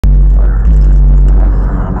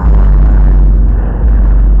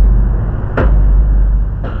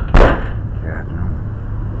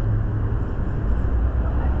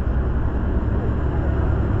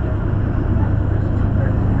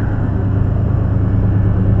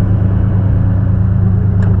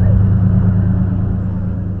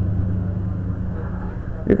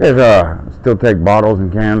You guys still take bottles and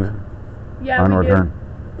cans Yeah, on we return? do.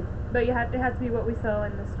 But it has to be what we sell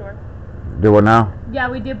in the store. Do it now? Yeah,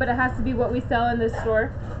 we do, but it has to be what we sell in the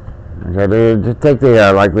store. Okay, dude, just take the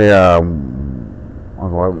I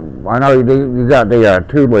know you do. You got the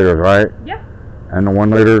 2 liters, right? Yeah. And the 1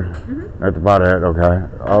 liter. That's about it. Okay.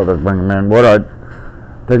 I'll just bring them in. What I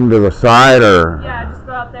take them to the side or? Yeah, just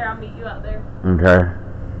go out there. I'll meet you out there. Okay.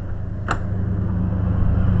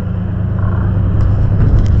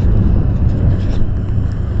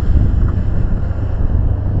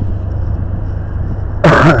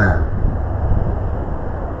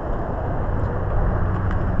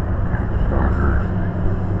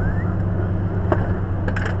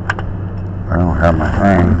 I don't have my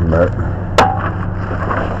thing, but I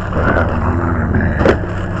have it on underneath.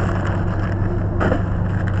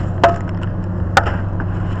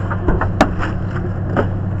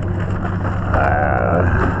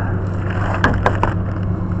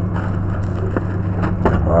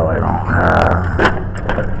 Well, I don't have.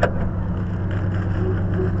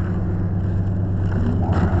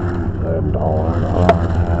 $1,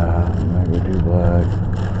 maybe $2.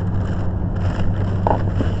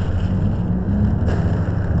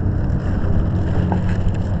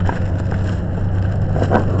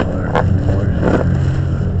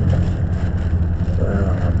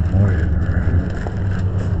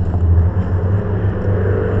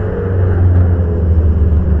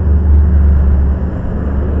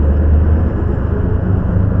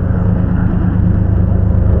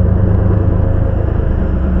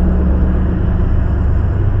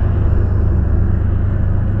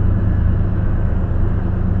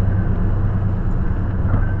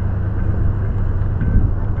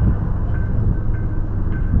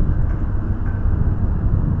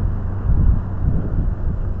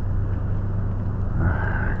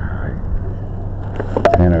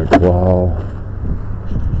 Or 12.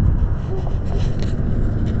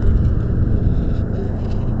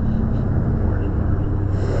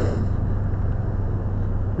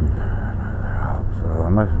 So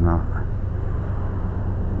unless not,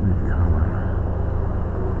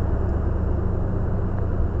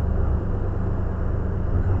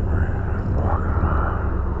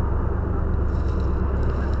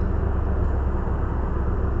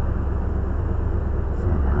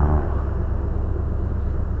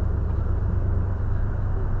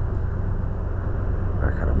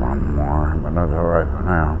 more, but that's all right for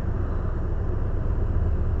now.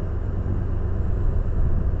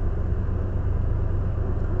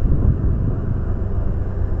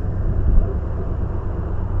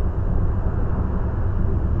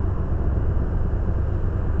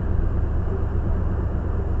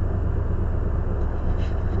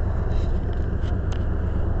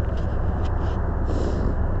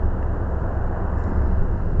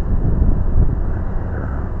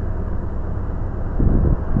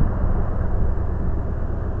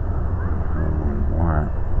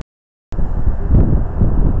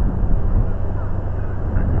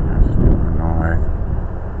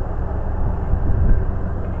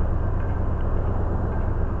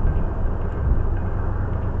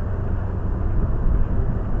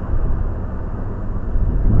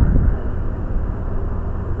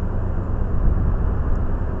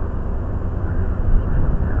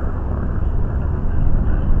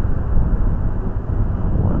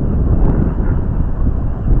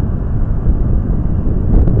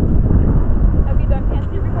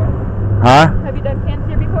 Huh? Have you done cans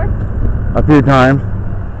here before? A few times.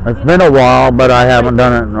 It's been a while, but I haven't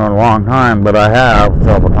done it in a long time, but I have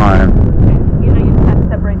several times. Okay. You know you have to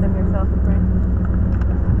separate them yourself, right?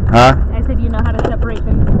 Huh? I said you know how to separate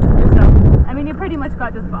them yourself. I mean, you pretty much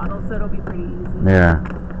got just bottles, so it'll be pretty easy. Yeah.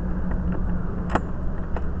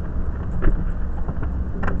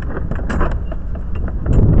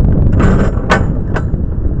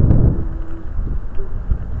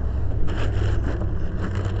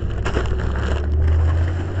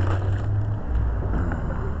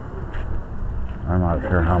 I'm not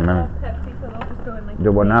sure how many. Pepsi, so they'll just go in like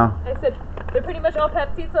Do what now? I said they're pretty much all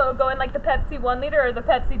Pepsi, so it'll go in like the Pepsi 1 liter or the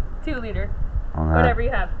Pepsi 2 liter. Okay. Whatever you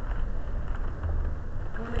have.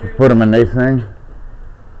 Put them in these things?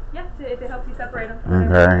 Yeah, to help you separate them.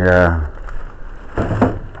 Okay, yeah.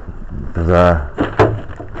 Because,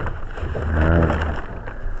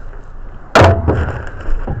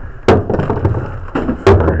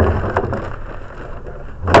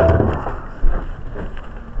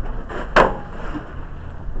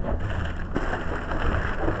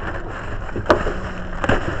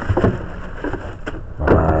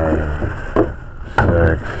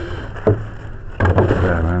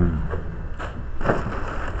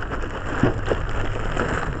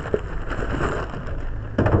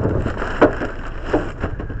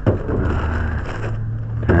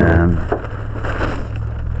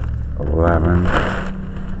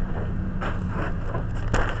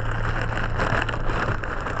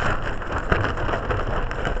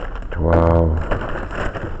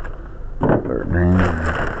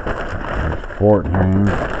 14,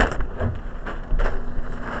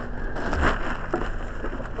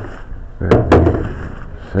 15,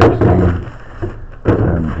 16,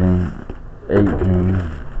 17,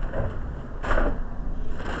 18,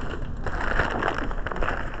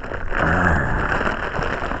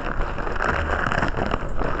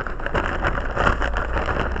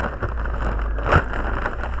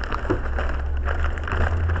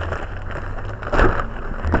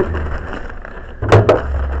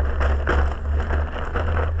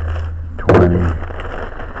 20,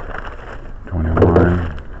 21,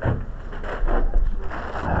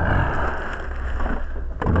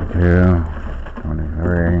 22,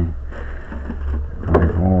 23,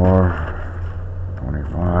 24,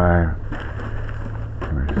 25,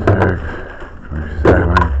 26,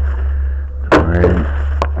 27, 28,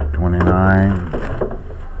 29,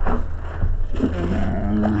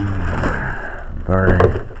 30,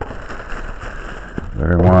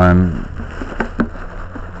 31,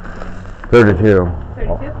 32. 32?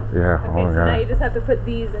 Yeah. Okay, Oh so my now you God. just have to put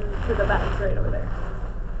these into the bags right over there.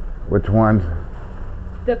 Which ones?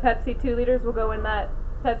 The Pepsi 2 liters will go in that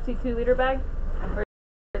Pepsi 2 liter bag, or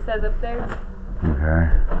it says up there. Okay.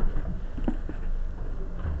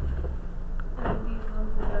 And these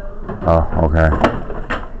ones will go. Oh, okay.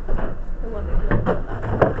 The one that goes in that.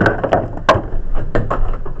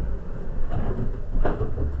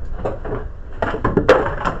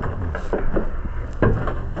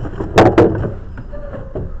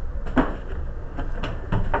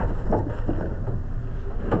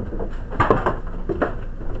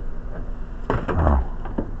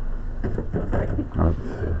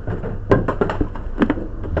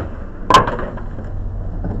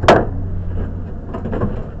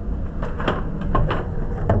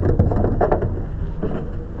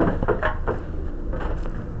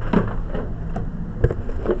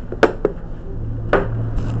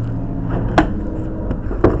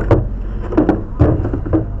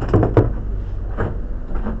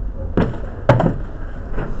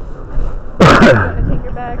 Take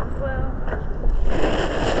your bags as well.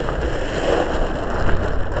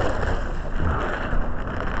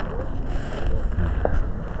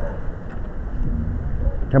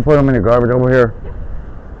 Can I put them in the garbage over here?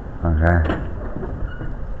 Okay.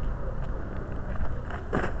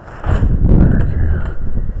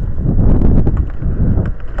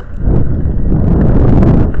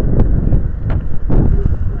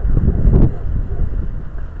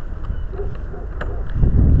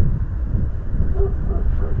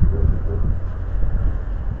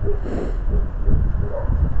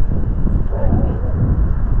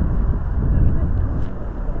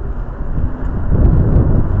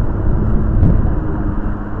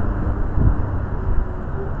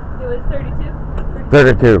 It was 32?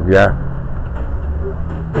 32, yeah.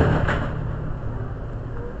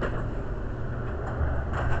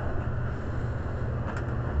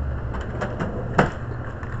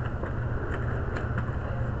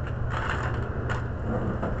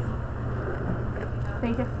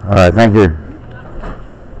 Thank you. All right, thank you.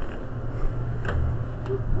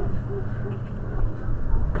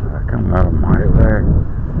 Coming out of my bag.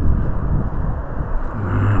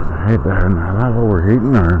 I hate that. Am I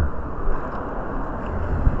overheating or?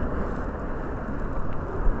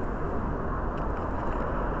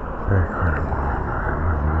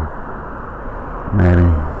 Maybe.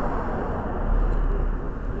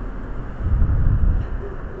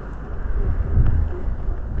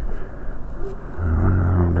 It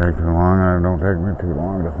don't take too long. It don't take me too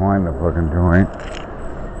long to find the fucking joint.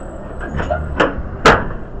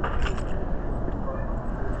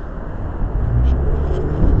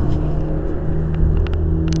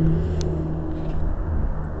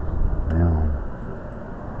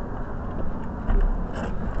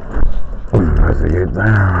 Investigate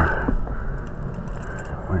there.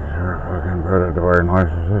 Make sure fucking predatory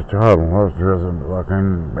licensed child molesters and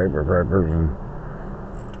fucking paper preppers and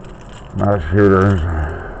mass shooters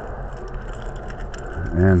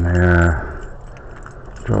and the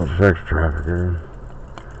child sex traffickers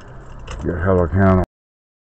get held accountable.